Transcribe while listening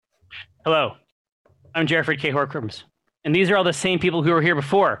Hello, I'm Jeffrey K. Horkrams, and these are all the same people who were here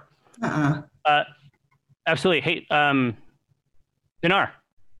before. Uh-uh. Absolutely. Hey, Dinar,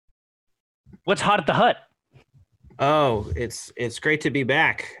 what's hot at the hut? Oh, it's great to be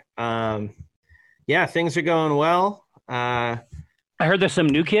back. Yeah, things are going well. I heard there's some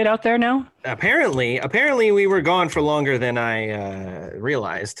new kid out there now. Apparently, we were gone for longer than I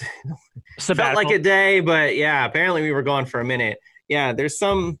realized. Felt like a day, but yeah, apparently we were gone for a minute. Yeah, there's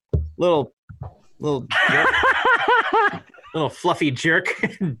some little jerk, little fluffy jerk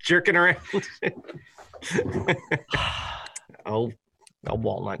jerking around. oh,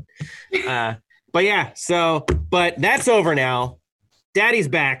 walnut. But yeah, but that's over now. Daddy's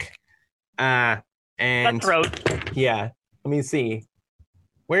back. And Cutthroat. Yeah, let me see.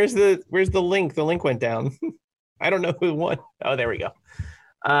 Where's the link? The link went down. I don't know who won. Oh, there we go.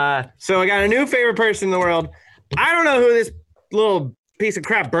 So I got a new favorite person in the world. I don't know who this little piece of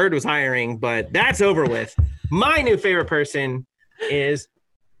crap bird was hiring, but that's over with. My new favorite person is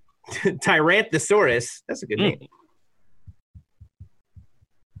Tyrannosaurus. That's a good name.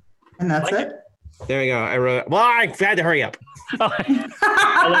 And that's it? There we go. I wrote. Well, I had to hurry up.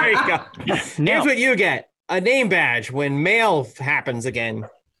 There you go. Here's what you get: a name badge when mail happens again.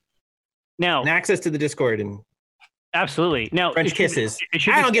 Now, and access to the Discord and absolutely. Now, French kisses.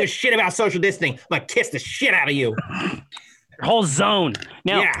 I don't give a shit about social distancing. I'm gonna kiss the shit out of you. Your whole zone.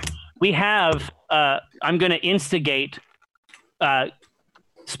 Now, we have. I'm going to instigate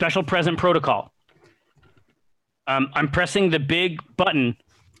special present protocol. I'm pressing the big button.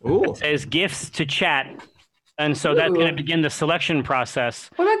 That says gifts to chat. And so that's going to begin the selection process.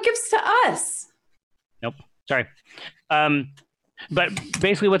 What about gifts to us? Nope. Sorry. But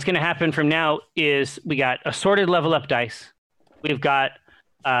basically what's going to happen from now is we got assorted level up dice. We've got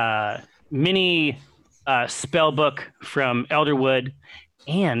mini spell book from Elderwood.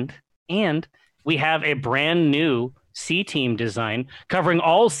 And we have a brand new C team design covering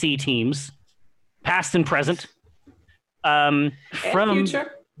all C teams, past and present. From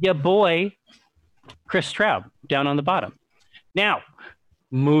future. Your boy, Chris Straub, down on the bottom. Now,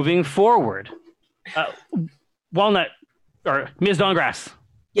 moving forward, Walnut, or Ms. Dongrass.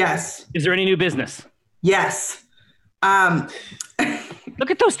 Yes. Is there any new business? Yes.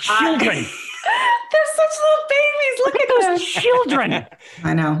 Look at those children. They're such little babies. Look at those children.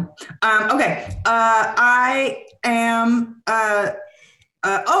 I know. Okay. I am...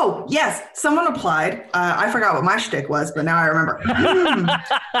 oh, yes. Someone applied. I forgot what my shtick was, but now I remember.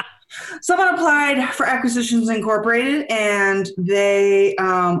 Someone applied for Acquisitions Incorporated, and they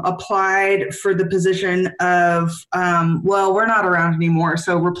applied for the position of, well, we're not around anymore,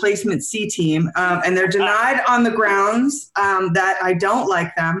 so replacement C team. And they're denied on the grounds that I don't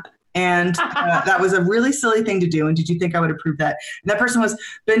like them. And that was a really silly thing to do. And did you think I would approve that? And that person was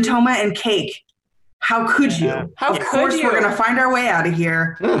Bentoma and Cake. How could you? How of course, we're going to find our way out of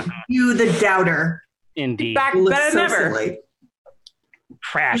here. You, the doubter. Indeed. Back better than ever. Silly.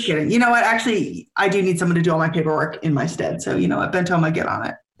 Trash. Just kidding. You know what? Actually, I do need someone to do all my paperwork in my stead. So you know what? Bentoma, get on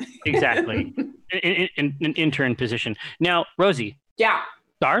it. Exactly. In an intern position. Now, Rosie. Yeah.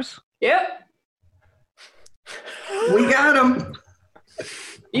 Stars? Yep. We got them.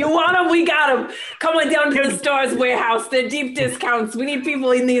 You want them? We got them. Come on down to the Stars warehouse. They're deep discounts. We need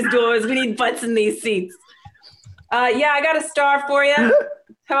people in these doors. We need butts in these seats. Yeah, I got a star for you.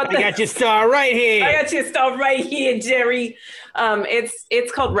 How about that? I got your star right here. I got your star right here, Jerry.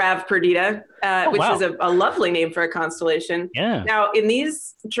 It's called Rav Perdita, which is a lovely name for a constellation. Yeah. Now, in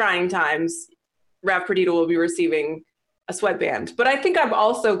these trying times, Rav Perdita will be receiving a sweatband. But I think I'm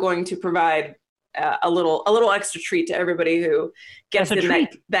also going to provide a little extra treat to everybody who gets in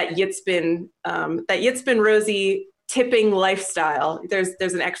that Yitzbin Rosie tipping lifestyle. There's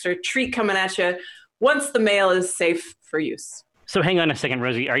an extra treat coming at you once the mail is safe for use. So hang on a second,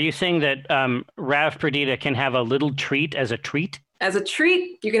 Rosie. Are you saying that Rav Perdita can have a little treat as a treat? As a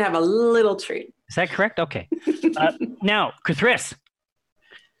treat, you can have a little treat. Is that correct? Okay. Now, Kuthris,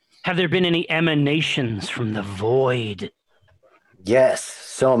 have there been any emanations from the void? Yes,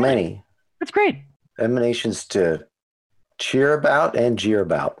 so many. That's great. Emanations to cheer about and jeer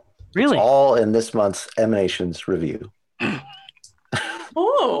about. Really? It's all in this month's Emanations review.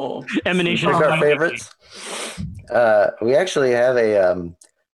 Oh. Emanations. Our favorites. We actually have a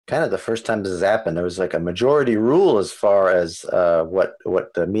kind of the first time this has happened. There was like a majority rule as far as what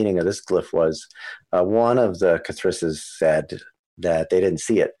the meaning of this glyph was. One of the Cathrises said that they didn't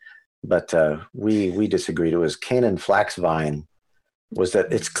see it, but we disagreed. It was Canaan Flaxvine. Was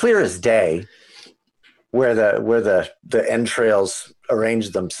that it's clear as day where the entrails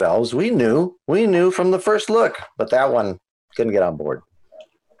arranged themselves. We knew from the first look, but that one couldn't get on board.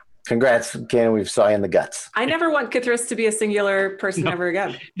 Congrats, Ken. We saw you in the guts. I never want Kithris to be a singular person ever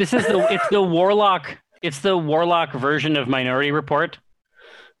again. This is it's the warlock. It's the warlock version of Minority Report,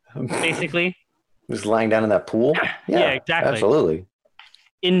 basically. Just lying down in that pool. Yeah, exactly. Absolutely.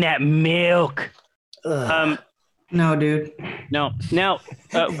 In that milk. No, dude. No. Now,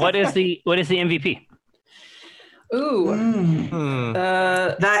 what is the MVP? Ooh.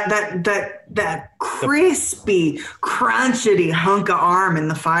 That crispy, crunchety hunk of arm in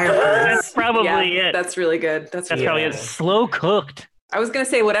the fireplace. That's probably it. That's really good. That's probably it. Slow cooked. I was gonna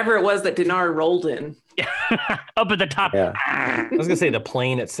say whatever it was that Dinar rolled in. Up at the top. Yeah. I was gonna say the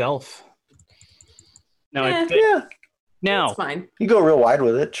plane itself. No, Yeah. Now, That's fine. You go real wide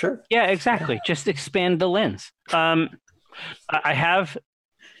with it, sure. yeah, exactly. Just expand the lens. I have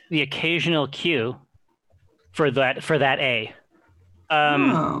the occasional cue for that A.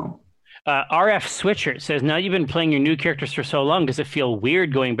 RF Switcher says, now you've been playing your new characters for so long, does it feel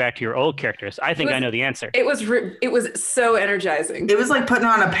weird going back to your old characters? I think I know the answer. It was so energizing. It was like putting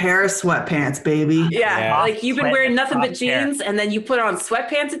on a pair of sweatpants, baby. Yeah. Like you've been wearing nothing but jeans and then you put on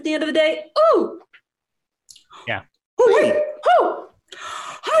sweatpants at the end of the day. Ooh. Yeah. Wait.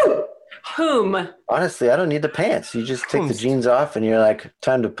 Whom? Honestly, I don't need the pants. You just take the jeans off and you're like,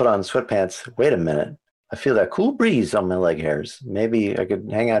 time to put on sweatpants. Wait a minute. I feel that cool breeze on my leg hairs. Maybe I could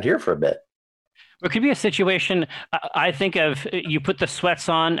hang out here for a bit. It could be a situation, I think of, you put the sweats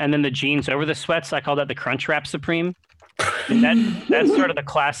on and then the jeans over the sweats. I call that the Crunch Wrap Supreme. That's sort of the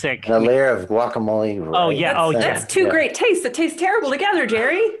classic. And a layer of guacamole. Oh, yeah. That's two great tastes that taste terrible together,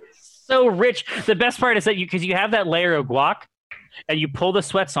 Jerry. So rich. The best part is that because you have that layer of guac and you pull the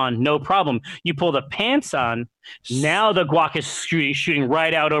sweats on, no problem. You pull the pants on, now the guac is shooting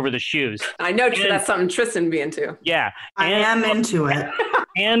right out over the shoes. I know that's something Tristan be into. Yeah. I am into it.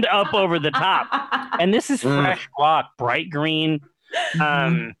 And up over the top. And this is fresh guac, bright green.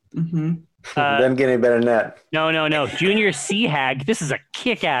 Doesn't get any better than that. No. Junior Sea Hag. This is a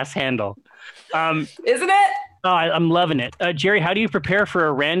kick-ass handle. Isn't it? Oh, I'm loving it. Jerry, how do you prepare for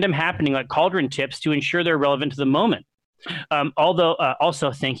a random happening like cauldron tips to ensure they're relevant to the moment?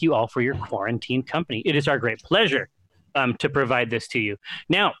 Also, thank you all for your quarantine company. It is our great pleasure to provide this to you.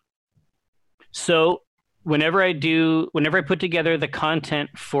 Now, so whenever I put together the content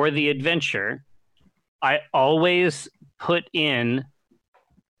for the adventure, I always put in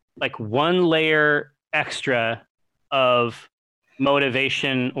like one layer extra of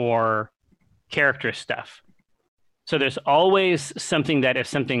motivation or character stuff. So there's always something that if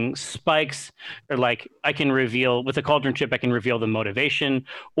something spikes, or like I can reveal with a cauldron chip, I can reveal the motivation,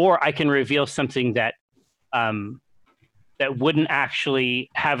 or I can reveal something that that wouldn't actually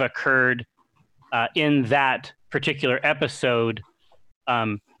have occurred in that particular episode,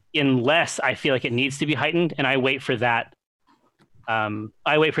 unless I feel like it needs to be heightened, and I wait for that.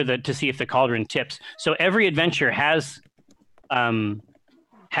 I wait for to see if the cauldron tips. So every adventure has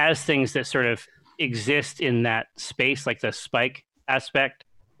things that sort of exist in that space, like the spike aspect.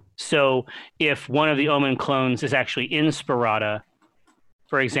 So if one of the Omen clones is actually in Sparata,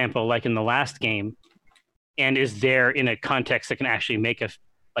 for example, like in the last game, and is there in a context that can actually make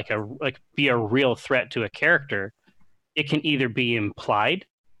be a real threat to a character, it can either be implied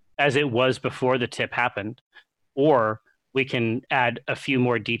as it was before the tip happened, or we can add a few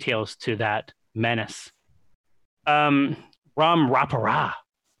more details to that menace. Ram Rapara.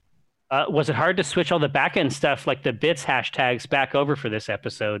 Was it hard to switch all the backend stuff like the bits hashtags back over for this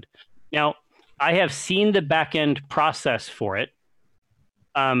episode? Now, I have seen the backend process for it.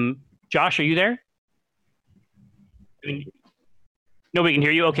 Josh, are you there? Nobody can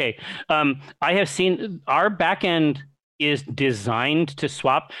hear you? Okay. I have seen our backend is designed to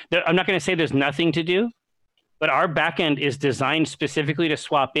swap. I'm not going to say there's nothing to do, but our backend is designed specifically to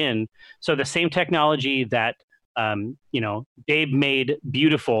swap in. So the same technology that Dave made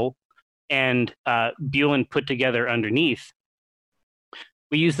beautiful and Buellin put together underneath,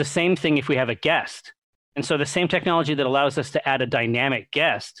 we use the same thing if we have a guest. And so the same technology that allows us to add a dynamic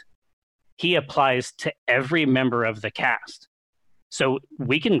guest, he applies to every member of the cast. So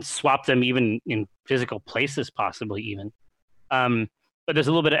we can swap them even in physical places, possibly even. But there's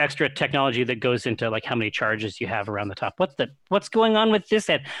a little bit of extra technology that goes into like how many charges you have around the top. What's going on with this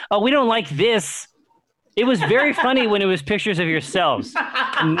head? Oh, we don't like this. It was very funny when it was pictures of yourselves.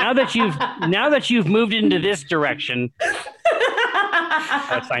 And now that you've moved into this direction,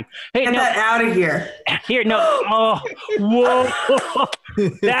 that's fine. Hey, get that out of here. Here, no. Oh, whoa.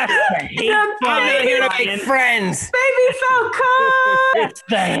 That's the hate crime. I'm not here to make friends. Baby Falcon. It's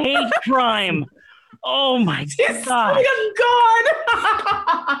the hate crime. Oh my God. I'm gone.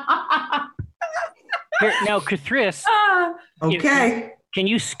 Here, now, Kithris. Okay. can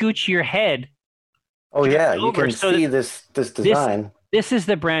you scooch your head? Oh yeah, you over can so see this design. This is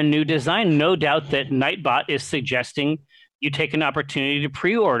the brand new design. No doubt that Nightbot is suggesting you take an opportunity to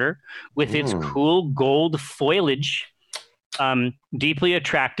pre-order with its cool gold foliage, deeply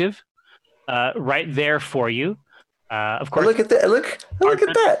attractive, right there for you. Of course, look at that! Look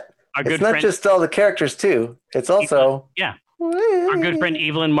at that! It's not just all the characters too. It's also our good friend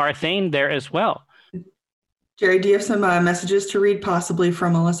Evelyn Marthane there as well. Jerry, do you have some messages to read, possibly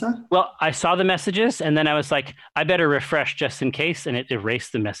from Melissa? Well, I saw the messages, and then I was like, I better refresh just in case, and it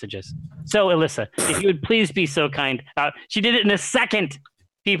erased the messages. So, Alyssa, if you would please be so kind. She did it in a second,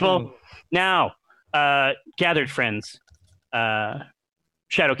 people. Now, gathered friends,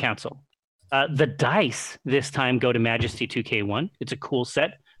 Shadow Council. The dice this time go to Majesty 2K1. It's a cool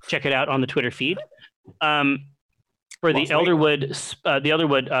set. Check it out on the Twitter feed. For the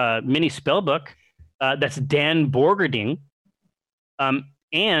Elderwood mini spellbook, that's Dan Borgerding.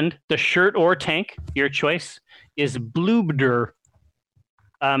 And the shirt or tank, your choice, is Bloobder.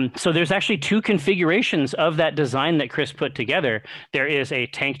 So there's actually two configurations of that design that Chris put together. There is a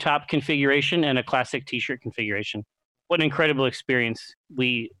tank top configuration and a classic t-shirt configuration. What an incredible experience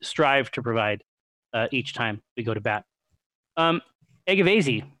we strive to provide each time we go to bat.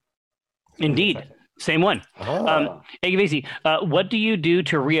 Egavasi, indeed. Same one. Egavasi, what do you do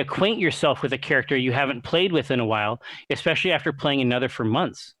to reacquaint yourself with a character you haven't played with in a while, especially after playing another for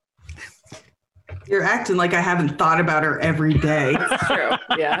months? You're acting like I haven't thought about her every day. That's true.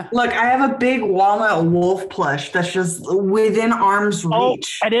 Yeah. Look, I have a big walnut wolf plush that's just within arm's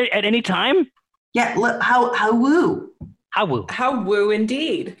reach. At any time? Yeah, look, how woo. How woo. How woo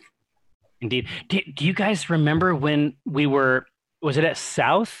indeed. Indeed. Do you guys remember when we were, was it at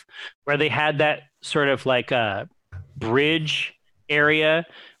South, where they had that sort of like a bridge area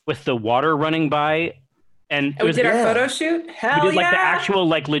with the water running by? And we did our photo shoot? Hell we did like yeah. the actual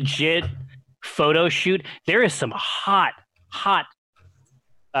like legit photo shoot. There is some hot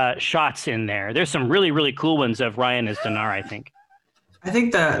shots in there. There's some really, really cool ones of Ryan as Dinar, I think. I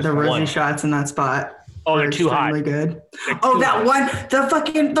think the Rosie shots in that spot. Oh, they're too hot. Really good. Oh, that one,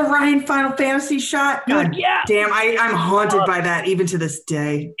 the Ryan Final Fantasy shot. God damn, I'm haunted by that even to this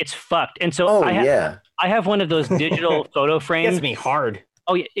day. It's fucked. And so I have one of those digital photo frames. Gets me hard.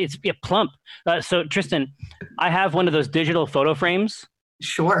 Oh, yeah, it's plump. So Tristan, I have one of those digital photo frames.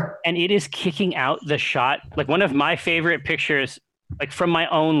 Sure. And it is kicking out the shot. Like one of my favorite pictures, like from my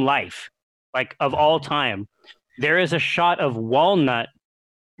own life, like of all time. There is a shot of Walnut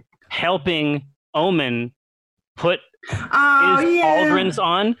helping Omen put his pauldrons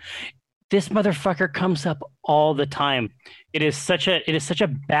on. This motherfucker comes up all the time. It is such a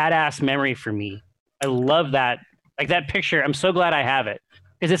badass memory for me. I love that. Like that picture. I'm so glad I have it.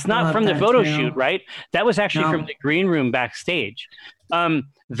 Because it's not from the photo shoot, right? That was actually from the green room backstage.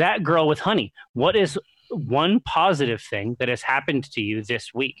 That girl with honey. What is one positive thing that has happened to you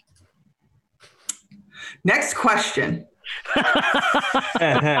this week? Next question.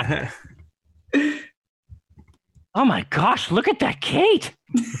 Oh my gosh, look at that Kate.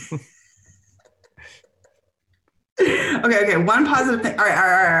 Okay. One positive thing. All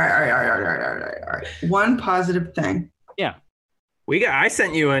right. One positive thing. Yeah. I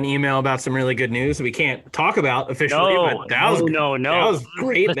sent you an email about some really good news we can't talk about officially, but that was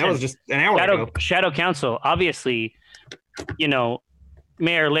great. Listen, that was just an hour ago. Shadow Council, obviously,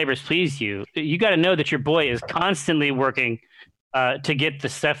 may our labors please you. You got to know that your boy is constantly working to get the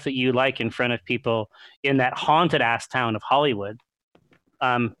stuff that you like in front of people in that haunted ass town of Hollywood.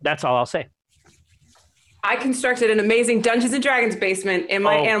 That's all I'll say. I constructed an amazing Dungeons and Dragons basement in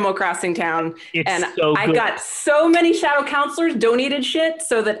my Animal Crossing town. And I got so many Shadow Counselors donated shit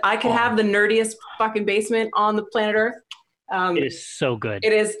so that I could have the nerdiest fucking basement on the planet Earth. It is so good.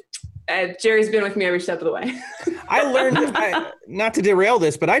 It is. Jerry's been with me every step of the way. I learned, not to derail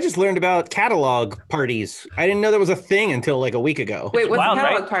this, but I just learned about catalog parties. I didn't know that was a thing until like a week ago. Wait, what's a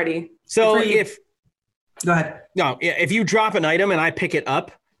catalog party? So Go ahead. No, if you drop an item and I pick it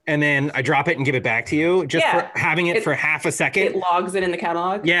up, and then I drop it and give it back to you, just for having it for half a second. It logs it in the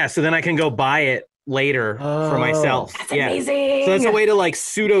catalog? Yeah, so then I can go buy it later for myself. That's amazing. So that's a way to like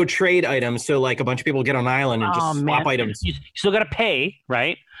pseudo trade items. So like a bunch of people get on an island and just swap items. You still got to pay,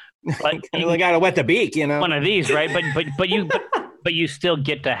 right? But you got to wet the beak, One of these, right? But you still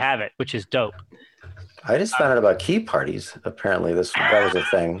get to have it, which is dope. I just found out about key parties. Apparently, that was a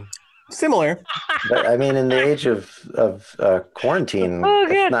thing. Similar, but I mean, in the age of quarantine,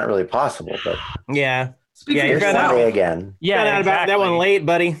 it's not really possible. But you got out again. Yeah, exactly. About that one late,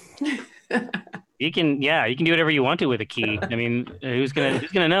 buddy. You can do whatever you want to with a key. I mean, who's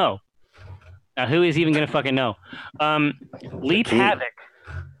gonna know? Who is even gonna fucking know? Leap Havoc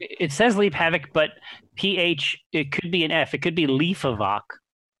It says Leap Havoc, but PH, it could be an F. It could be Leafavoc.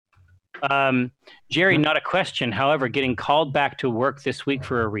 Jerry, not a question. However, getting called back to work this week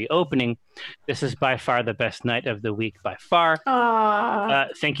for a reopening. This is by far the best night of the week by far.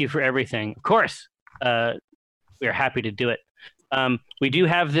 Thank you for everything. Of course, we are happy to do it. We do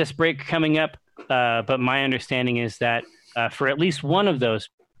have this break coming up, but my understanding is that for at least one of those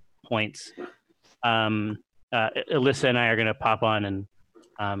points, Alyssa and I are going to pop on and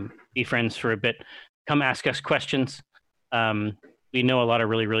be friends for a bit. Come ask us questions. We know a lot of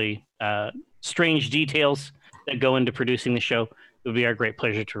really, really strange details that go into producing the show. It would be our great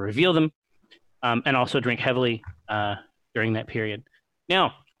pleasure to reveal them, and also drink heavily during that period.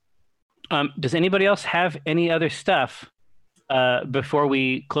 Now, does anybody else have any other stuff before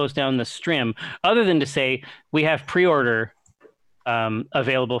we close down the stream, other than to say we have pre-order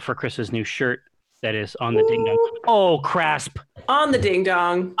available for Chris's new shirt that is on the ding dong. Oh, Crasp! On the ding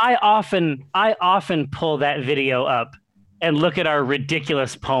dong. I often pull that video up and look at our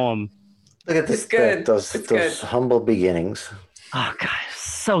ridiculous poem. Look at this, those humble beginnings. Oh God,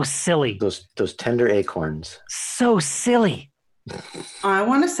 so silly. Those tender acorns. So silly. I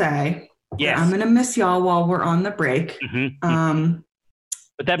want to say, yes, I'm gonna miss y'all while we're on the break.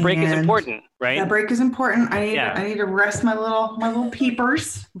 But that break is important, right? That break is important. I need to rest my little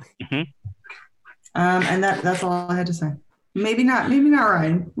peepers. And that's all I had to say. Maybe not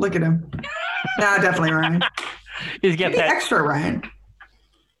Ryan. Look at him. No, definitely Ryan. He's got that extra Ryan.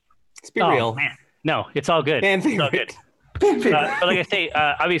 Let's be real. Man. No, it's all good. It's all good. But like I say,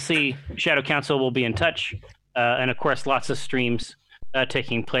 obviously Shadow Council will be in touch. And of course, lots of streams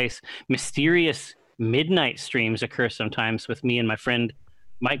taking place. Mysterious midnight streams occur sometimes with me and my friend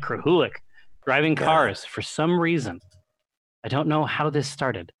Mike Krahulik driving cars for some reason. I don't know how this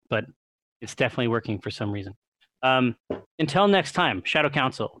started, but it's definitely working for some reason. Until next time, Shadow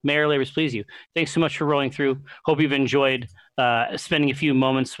Council, may our labors please you. Thanks so much for rolling through. Hope you've enjoyed spending a few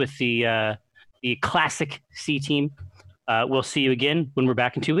moments with the classic C team. We'll see you again when we're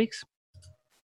back in 2 weeks.